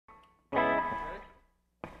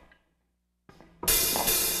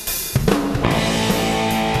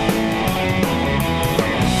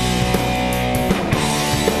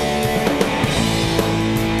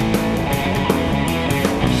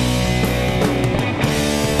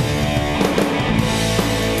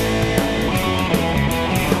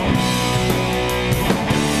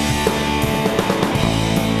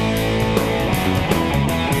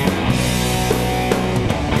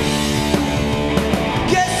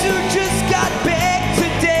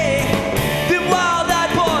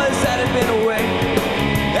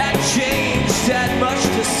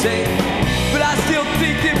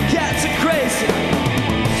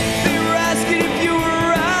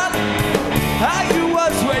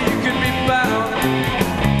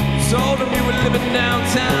walking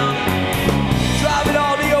downtown, driving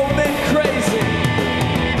all the old men crazy.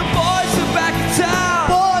 The boys are back in town.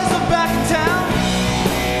 Boys are back in town.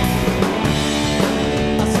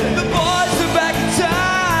 I said the boys are back in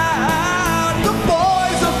town. The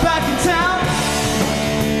boys are back in town.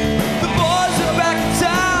 The boys are back in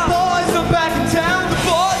town. Boys are back in town. The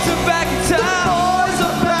boys are back in town. The boys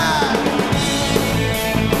are back.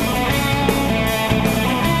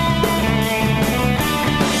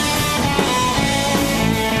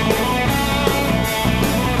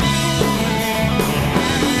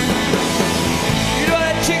 You know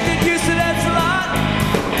that chick that used to dance a lot?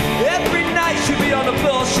 Every night she'd be on the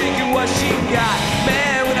floor shaking what she got.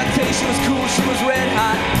 Man, when I tell you she was cool, she was red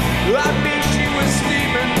hot. I mean, she was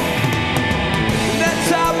steaming. And that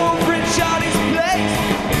time over in Johnny's place,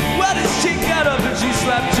 well, this chick got up and she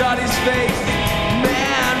slapped Johnny's face.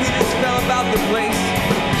 Man, we just fell about the place.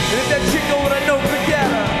 And if that chick over there don't forget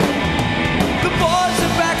her, the boys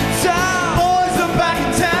are back in town. Boys are back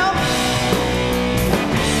in town.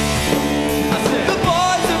 I said, the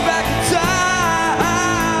boys are back in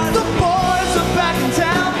town. The boys are back in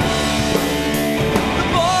town. The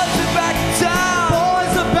boys are back in town.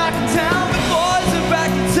 Boys are back in town. The boys are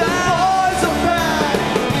back in town. The boys are back.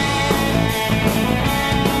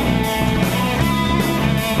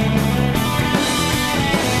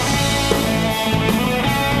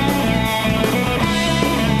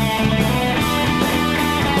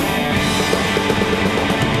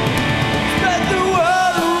 Spread the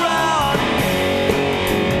word around.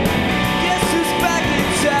 Guess who's back in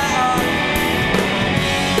town?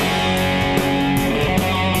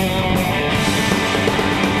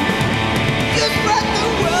 Just spread the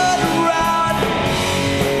word around.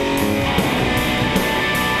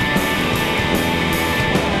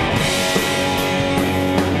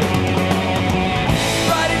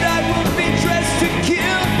 Friday night we'll be dressed to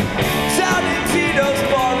kill. Down in Tito's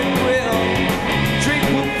bar and grill. Drink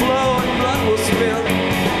will flow and blood will spill.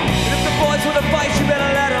 And if the boys wanna fight, you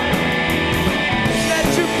better let 'em. That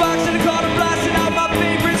jukebox in the corner blasting out my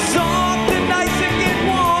favorite song. The nights are getting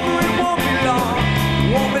warmer, it won't be long.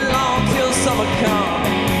 Won't be long till summer comes.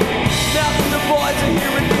 Now that the boys are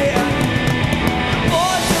here again. The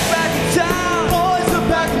boys are back in town. Boys are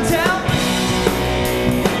back in town.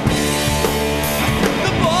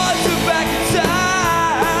 The boys are back in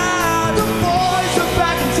town. The boys are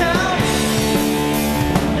back in town.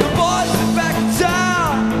 The boys are back in town.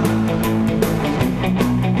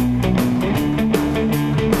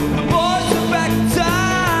 The boys are back in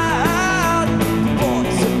town. The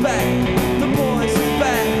boys are back. The boys are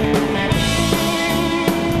back.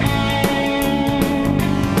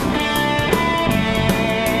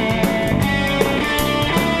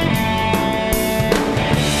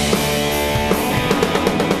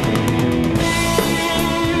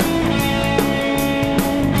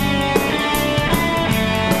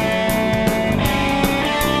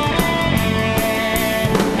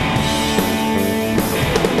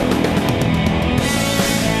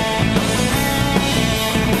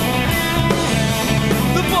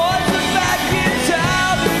 The boys are back in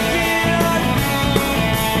town again.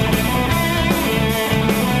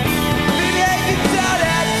 Been hanging down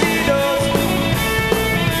at Tito's.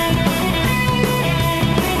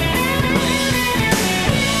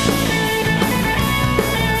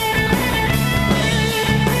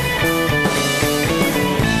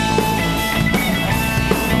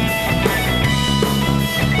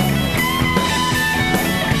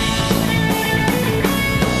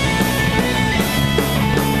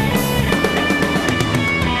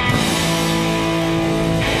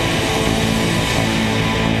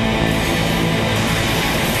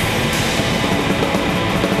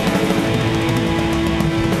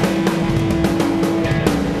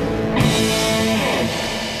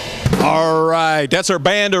 All right, that's our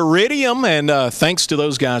band Iridium, and thanks to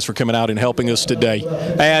those guys for coming out and helping us today.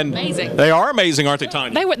 And Amazing. They are amazing, aren't they,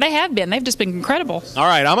 Tanya? They have been. They've just been incredible. All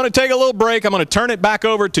right, I'm going to take a little break. I'm going to turn it back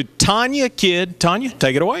over to Tanya Kidd. Tanya,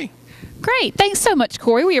 take it away. Great. Thanks so much,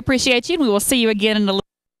 Corey. We appreciate you, and we will see you again in a little